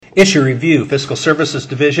Issue Review, Fiscal Services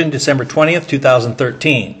Division, December 20th,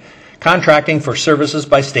 2013. Contracting for services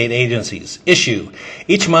by state agencies. Issue.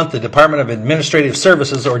 Each month, the Department of Administrative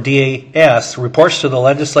Services, or DAS, reports to the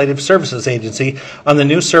Legislative Services Agency on the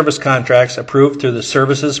new service contracts approved through the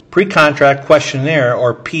Services Pre-Contract Questionnaire,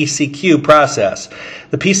 or PCQ, process.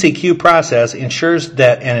 The PCQ process ensures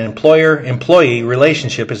that an employer-employee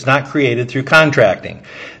relationship is not created through contracting.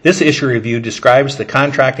 This issue review describes the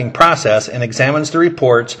contracting process and examines the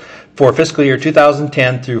reports for fiscal year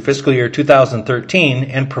 2010 through fiscal year 2013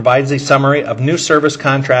 and provides a summary of new service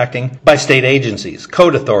contracting by state agencies.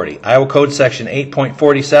 Code Authority, Iowa Code Section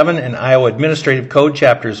 8.47 and Iowa Administrative Code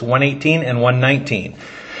Chapters 118 and 119.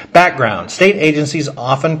 Background. State agencies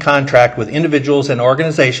often contract with individuals and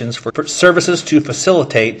organizations for services to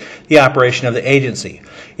facilitate the operation of the agency.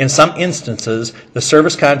 In some instances, the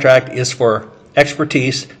service contract is for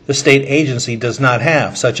expertise the state agency does not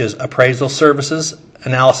have, such as appraisal services,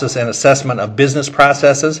 analysis and assessment of business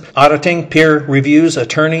processes, auditing, peer reviews,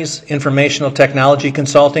 attorneys, informational technology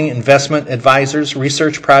consulting, investment advisors,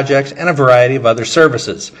 research projects, and a variety of other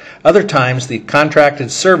services. Other times, the contracted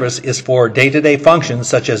service is for day-to-day functions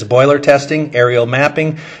such as boiler testing, aerial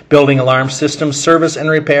mapping, building alarm systems service and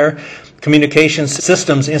repair, communications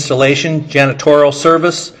systems installation, janitorial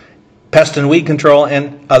service, pest and weed control,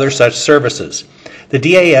 and other such services. The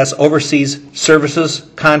DAS oversees services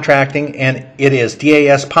contracting, and it is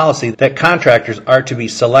DAS policy that contractors are to be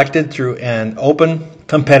selected through an open,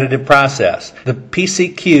 competitive process. The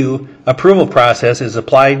PCQ approval process is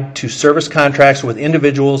applied to service contracts with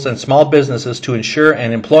individuals and small businesses to ensure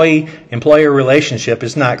an employee-employer relationship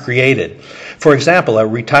is not created. For example, a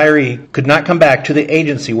retiree could not come back to the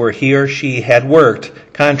agency where he or she had worked,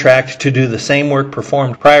 contract to do the same work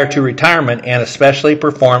performed prior to retirement, and especially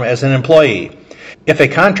perform as an employee. If a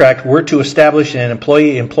contract were to establish an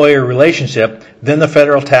employee-employer relationship, then the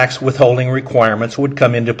federal tax withholding requirements would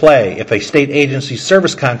come into play. If a state agency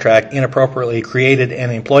service contract inappropriately created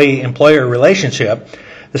an employee-employer relationship,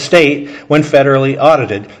 the state, when federally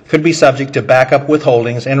audited, could be subject to backup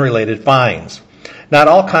withholdings and related fines. Not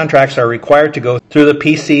all contracts are required to go through the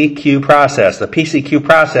PCQ process. The PCQ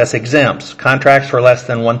process exempts contracts for less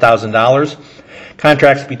than $1,000,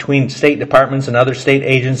 contracts between state departments and other state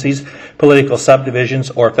agencies, political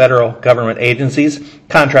subdivisions, or federal government agencies,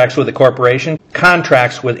 contracts with a corporation,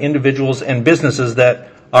 contracts with individuals and businesses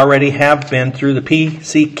that already have been through the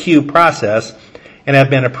PCQ process and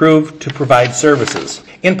have been approved to provide services.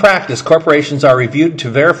 In practice, corporations are reviewed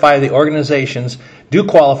to verify the organizations do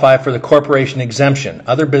qualify for the corporation exemption.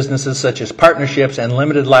 Other businesses, such as partnerships and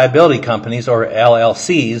limited liability companies, or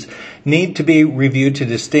LLCs, need to be reviewed to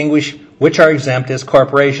distinguish which are exempt as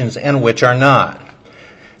corporations and which are not.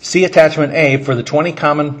 See Attachment A for the 20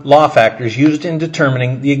 common law factors used in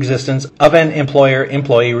determining the existence of an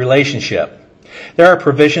employer-employee relationship. There are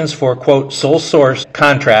provisions for, quote, sole source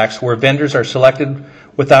contracts where vendors are selected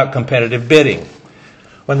without competitive bidding.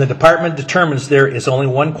 When the department determines there is only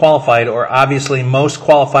one qualified or obviously most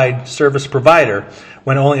qualified service provider,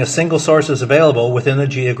 when only a single source is available within the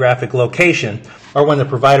geographic location, or when the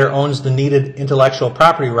provider owns the needed intellectual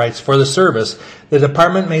property rights for the service, the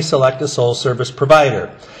department may select a sole service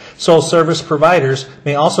provider. Sole service providers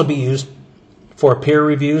may also be used for peer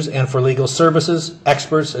reviews and for legal services,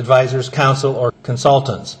 experts, advisors, counsel, or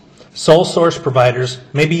consultants. Sole source providers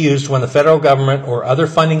may be used when the federal government or other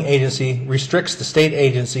funding agency restricts the state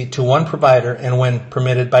agency to one provider and when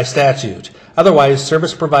permitted by statute. Otherwise,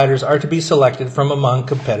 service providers are to be selected from among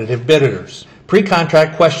competitive bidders.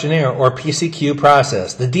 Pre-contract questionnaire, or PCQ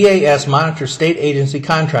process. The DAS monitors state agency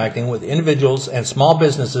contracting with individuals and small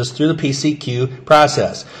businesses through the PCQ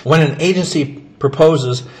process. When an agency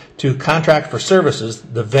proposes to contract for services,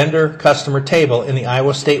 the vendor-customer table in the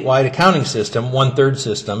Iowa statewide accounting system, 1/3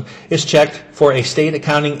 system, is checked for a state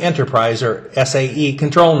accounting enterprise, or SAE,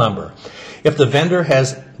 control number. If the vendor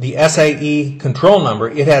has the SAE control number,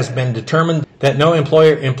 it has been determined that no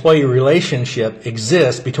employer-employee relationship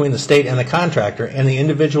exists between the state and the contractor, and the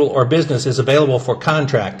individual or business is available for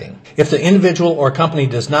contracting. If the individual or company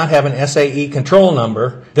does not have an SAE control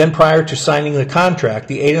number, then prior to signing the contract,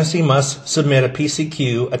 the agency must submit a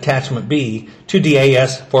PCQ Attachment B to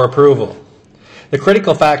DAS for approval. The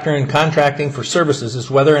critical factor in contracting for services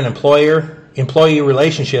is whether an employer-employee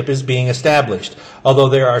relationship is being established. Although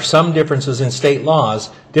there are some differences in state laws,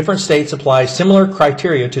 different states apply similar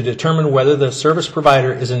criteria to determine whether the service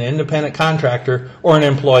provider is an independent contractor or an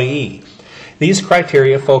employee. These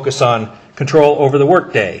criteria focus on control over the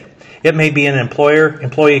workday. It may be an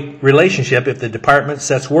employer-employee relationship if the department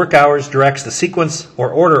sets work hours, directs the sequence or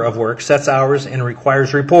order of work, sets hours, and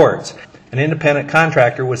requires reports. An independent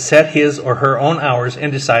contractor would set his or her own hours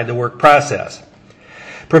and decide the work process.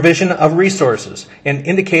 Provision of resources. An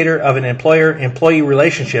indicator of an employer-employee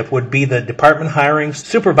relationship would be the department hiring,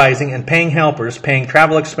 supervising, and paying helpers, paying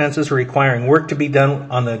travel expenses, requiring work to be done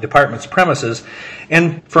on the department's premises,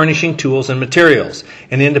 and furnishing tools and materials.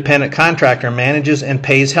 An independent contractor manages and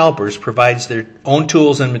pays helpers, provides their own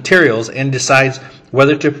tools and materials, and decides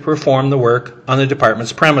whether to perform the work on the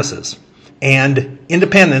department's premises. And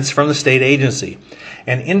independence from the state agency.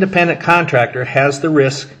 An independent contractor has the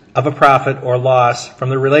risk of a profit or loss from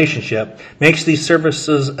the relationship, makes these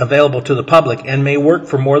services available to the public, and may work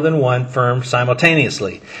for more than one firm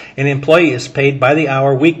simultaneously. An employee is paid by the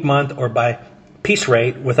hour, week, month, or by piece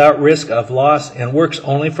rate without risk of loss and works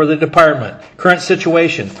only for the department. Current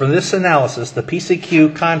situation. For this analysis, the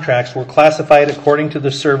PCQ contracts were classified according to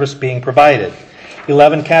the service being provided.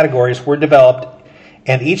 11 categories were developed,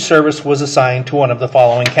 and each service was assigned to one of the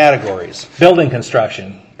following categories. Building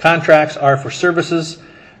construction. Contracts are for services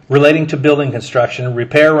relating to building construction,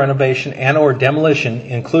 repair, renovation, and or demolition,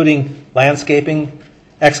 including landscaping,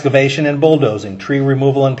 excavation and bulldozing, tree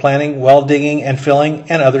removal and planting, well digging and filling,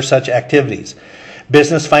 and other such activities.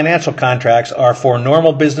 Business financial contracts are for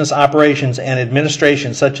normal business operations and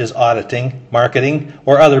administration, such as auditing, marketing,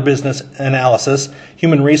 or other business analysis,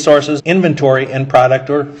 human resources, inventory, and product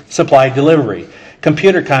or supply delivery.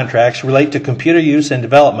 Computer contracts relate to computer use and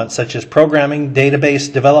development, such as programming,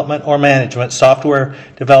 database development or management, software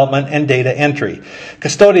development, and data entry.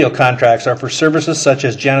 Custodial contracts are for services such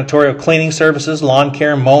as janitorial cleaning services, lawn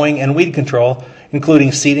care, mowing, and weed control,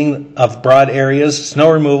 including seeding of broad areas,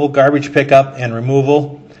 snow removal, garbage pickup and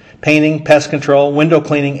removal, painting, pest control, window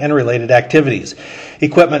cleaning, and related activities.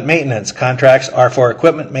 Equipment maintenance contracts are for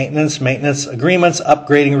equipment maintenance agreements,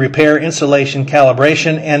 upgrading, repair, installation,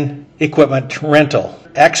 calibration, and equipment rental.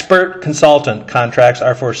 Expert consultant contracts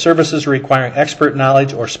are for services requiring expert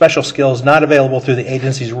knowledge or special skills not available through the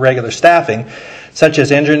agency's regular staffing, such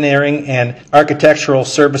as engineering and architectural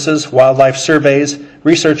services, wildlife surveys,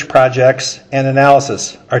 research projects and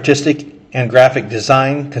analysis, artistic and graphic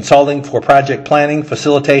design, consulting for project planning,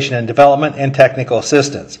 facilitation and development, and technical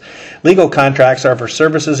assistance. Legal contracts are for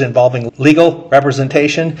services involving legal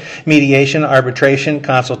representation, mediation, arbitration,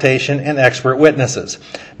 consultation, and expert witnesses.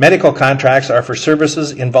 Medical contracts are for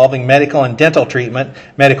services involving medical and dental treatment,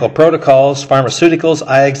 medical protocols, pharmaceuticals,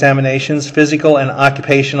 eye examinations, physical and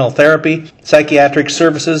occupational therapy, psychiatric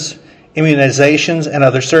services, immunizations, and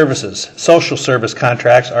other services. Social service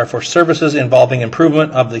contracts are for services involving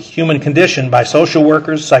improvement of the human condition by social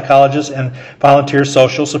workers, psychologists, and volunteer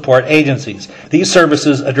social support agencies. These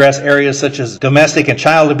services address areas such as domestic and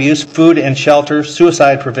child abuse, food and shelter,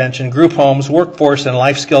 suicide prevention, group homes, workforce and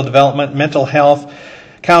life skill development, mental health,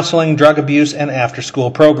 counseling, drug abuse, and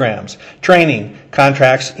after-school programs. Training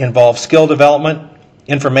contracts involve skill development,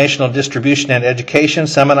 informational distribution and education,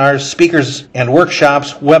 seminars, speakers and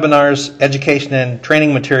workshops, webinars, education and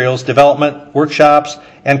training materials, development, workshops,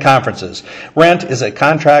 and conferences. Rent is a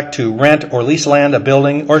contract to rent or lease land, a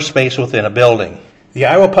building, or space within a building. The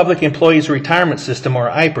Iowa Public Employees Retirement System, or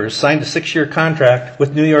IPERS, signed a 6-year contract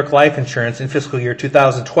with New York Life Insurance in fiscal year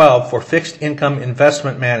 2012 for fixed income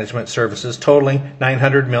investment management services totaling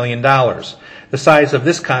 $900 million. The size of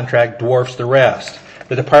this contract dwarfs the rest.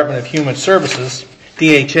 The Department of Human Services,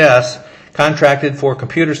 DHS, contracted for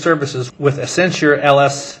computer services with Accenture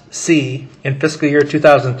LLC in fiscal year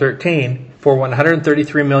 2013 for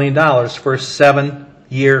 $133 million for a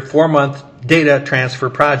 7-year, 4-month data transfer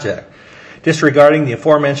project. Disregarding the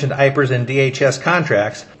aforementioned IPERS and DHS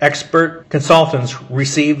contracts, expert consultants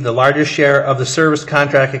received the largest share of the service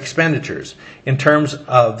contract expenditures. In terms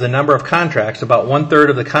of the number of contracts, about 1/3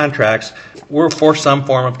 of the contracts were for some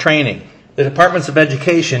form of training. The Departments of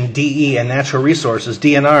Education, DE, and Natural Resources,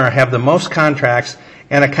 DNR, have the most contracts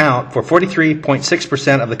and account for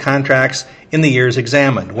 43.6% of the contracts in the years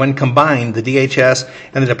examined. When combined, the DHS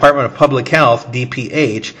and the Department of Public Health,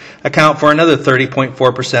 DPH, account for another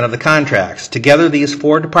 30.4% of the contracts. Together, these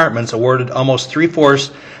 4 departments awarded almost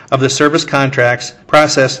 3/4 of the service contracts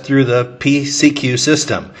processed through the PCQ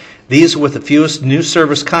system. These with the fewest new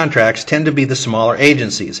service contracts tend to be the smaller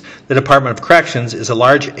agencies. The Department of Corrections is a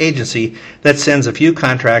large agency that sends a few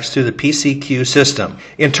contracts through the PCQ system.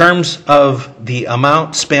 In terms of the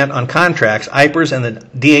amount spent on contracts, IPERS and the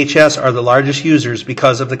DHS are the largest users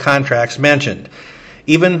because of the contracts mentioned.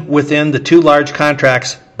 Even within the 2 large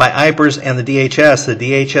contracts by IPERS and the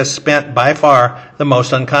DHS spent by far the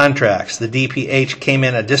most on contracts. The DPH came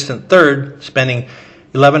in a distant third, spending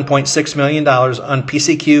 $11.6 million on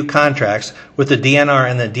PCQ contracts, with the DNR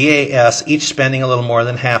and the DAS each spending a little more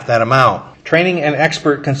than half that amount. Training and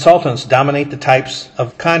expert consultants dominate the types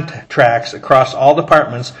of contracts across all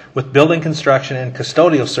departments, with building construction and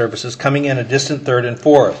custodial services coming in a distant third and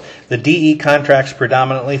fourth. The DE contracts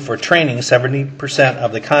predominantly for training 70%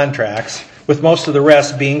 of the contracts, with most of the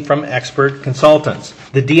rest being from expert consultants.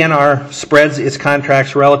 The DNR spreads its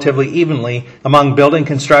contracts relatively evenly among building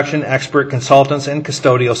construction, expert consultants, and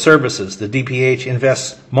custodial services. The DPH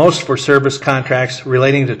invests most for service contracts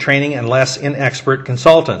relating to training and less in expert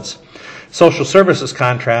consultants. Social services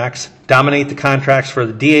contracts dominate the contracts for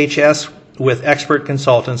the DHS, with expert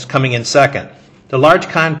consultants coming in second. The large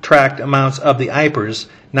contract amounts of the IPERS,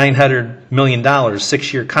 $900 million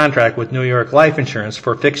 6-year contract with New York Life Insurance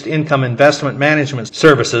for fixed income investment management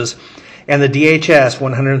services, and the DHS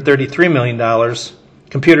 $133 million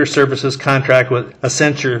computer services contract with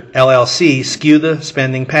Accenture LLC skew the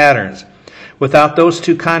spending patterns. Without those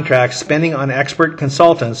two contracts, spending on expert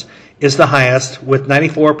consultants is the highest, with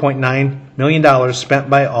 $94.9 million spent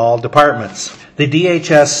by all departments. The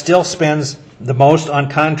DHS still spends the most on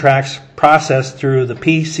contracts processed through the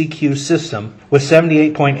PCQ system, with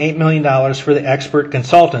 $78.8 million for the expert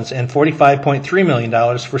consultants and $45.3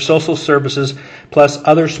 million for social services, plus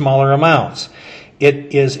other smaller amounts.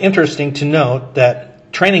 It is interesting to note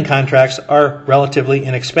that training contracts are relatively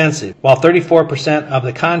inexpensive. While 34% of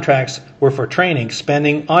the contracts were for training,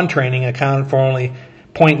 spending on training accounted for only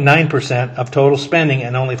 0.9% of total spending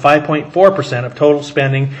and only 5.4% of total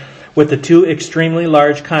spending, with the two extremely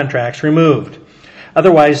large contracts removed.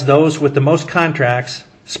 Otherwise, those with the most contracts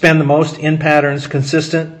spend the most in patterns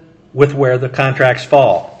consistent with where the contracts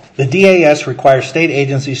fall. The DAS requires state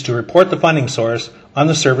agencies to report the funding source on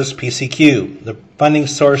the service PCQ. The funding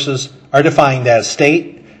sources are defined as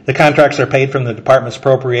state. The contracts are paid from the department's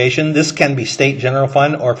appropriation. This can be state general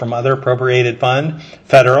fund or from other appropriated fund.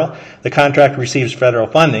 Federal. The contract receives federal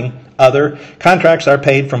funding. Other contracts are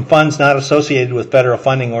paid from funds not associated with federal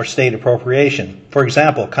funding or state appropriation. For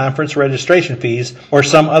example, conference registration fees or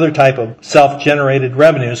some other type of self-generated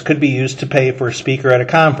revenues could be used to pay for a speaker at a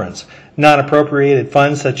conference. Non-appropriated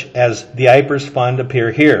funds such as the IPERS fund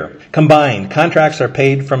appear here. Combined, contracts are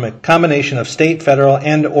paid from a combination of state, federal,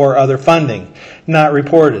 and or other funding. Not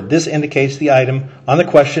reported. This indicates the item on the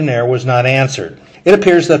questionnaire was not answered. It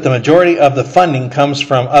appears that the majority of the funding comes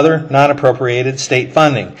from other non-appropriated state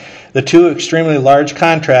funding. The two extremely large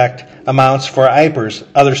contract amounts for IPERS,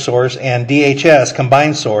 other source, and DHS,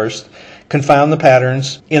 combined source, confound the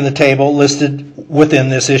patterns in the table listed within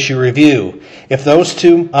this issue review. If those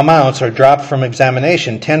two amounts are dropped from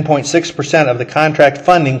examination, 10.6% of the contract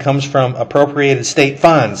funding comes from appropriated state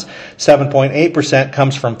funds, 7.8%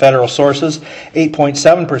 comes from federal sources,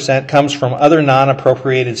 8.7% comes from other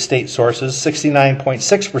non-appropriated state sources,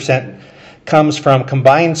 69.6% comes from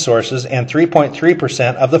combined sources, and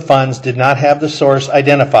 3.3% of the funds did not have the source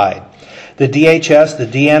identified. The DHS, the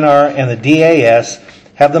DNR, and the DAS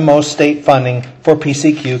have the most state funding for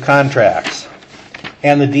PCQ contracts.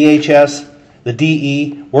 And the DHS, the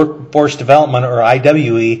DE, Workforce Development, or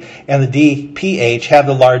IWE, and the DPH have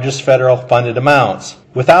the largest federal funded amounts.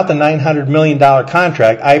 Without the $900 million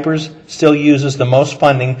contract, IPERS still uses the most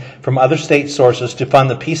funding from other state sources to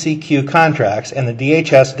fund the PCQ contracts, and the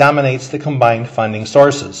DHS dominates the combined funding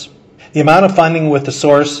sources. The amount of funding with the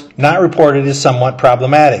source not reported is somewhat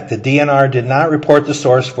problematic. The DNR did not report the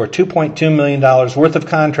source for $2.2 million worth of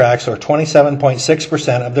contracts, or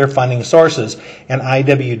 27.6% of their funding sources, and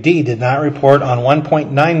IWD did not report on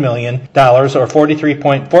 $1.9 million, or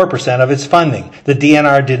 43.4% of its funding. The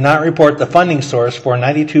DNR did not report the funding source for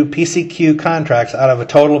 92 PCQ contracts out of a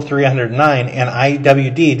total of 309, and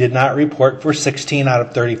IWD did not report for 16 out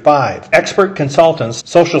of 35. Expert consultants,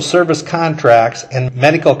 social service contracts, and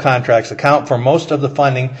medical contracts account for most of the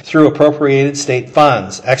funding through appropriated state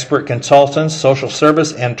funds. Expert consultants, social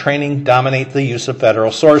service, and training dominate the use of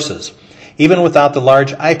federal sources. Even without the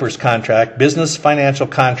large IPERS contract, business financial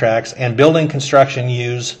contracts and building construction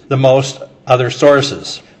use the most other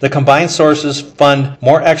sources. The combined sources fund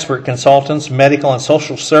more expert consultants, medical, and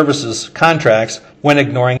social services contracts when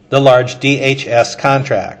ignoring the large DHS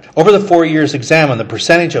contract. Over the 4 years examined, the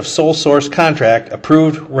percentage of sole source contract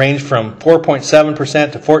approved ranged from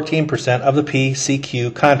 4.7% to 14% of the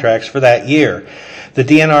PCQ contracts for that year. The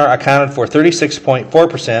DNR accounted for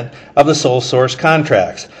 36.4% of the sole source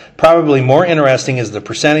contracts. Probably more interesting is the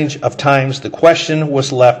percentage of times the question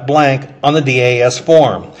was left blank on the DAS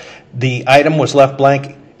form. The item was left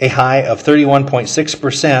blank a high of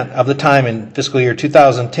 31.6% of the time in fiscal year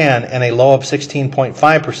 2010 and a low of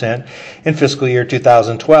 16.5% in fiscal year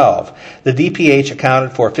 2012. The DPH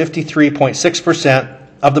accounted for 53.6%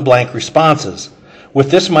 of the blank responses. With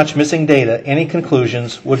this much missing data, any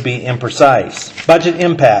conclusions would be imprecise. Budget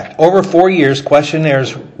impact. Over 4 years,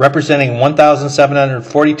 questionnaires representing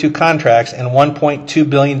 1,742 contracts and $1.2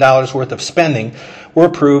 billion worth of spending were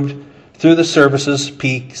approved through the services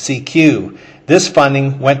PCQ. This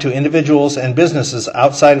funding went to individuals and businesses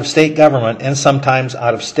outside of state government and sometimes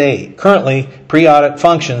out of state. Currently, pre-audit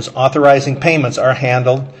functions authorizing payments are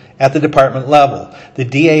handled at the department level. The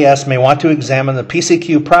DAS may want to examine the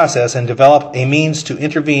PCQ process and develop a means to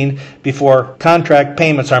intervene before contract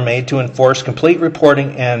payments are made to enforce complete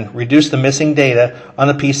reporting and reduce the missing data on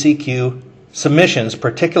the PCQ submissions,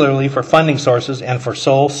 particularly for funding sources and for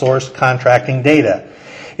sole source contracting data.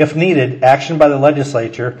 If needed, action by the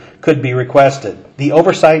legislature could be requested. The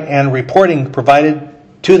oversight and reporting provided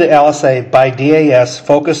to the LSA by DAS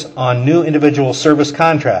focus on new individual service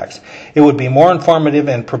contracts. It would be more informative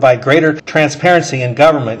and provide greater transparency in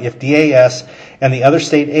government if DAS and the other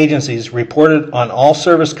state agencies reported on all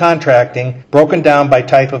service contracting broken down by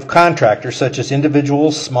type of contractor, such as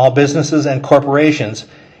individuals, small businesses, and corporations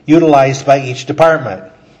utilized by each department.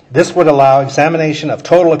 This would allow examination of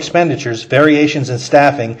total expenditures, variations in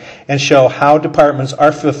staffing, and show how departments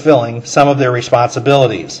are fulfilling some of their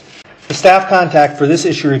responsibilities. The staff contact for this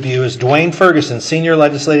issue review is Dwayne Ferguson, Senior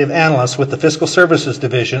Legislative Analyst with the Fiscal Services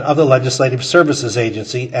Division of the Legislative Services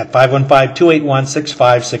Agency at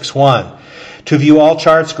 515-281-6561. To view all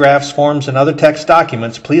charts, graphs, forms, and other text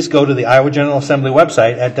documents, please go to the Iowa General Assembly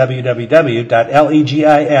website at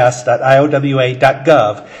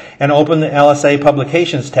www.legis.iowa.gov and open the LSA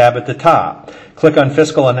Publications tab at the top. Click on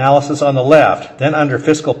Fiscal Analysis on the left, then under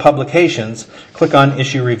Fiscal Publications, click on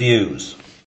Issue Reviews.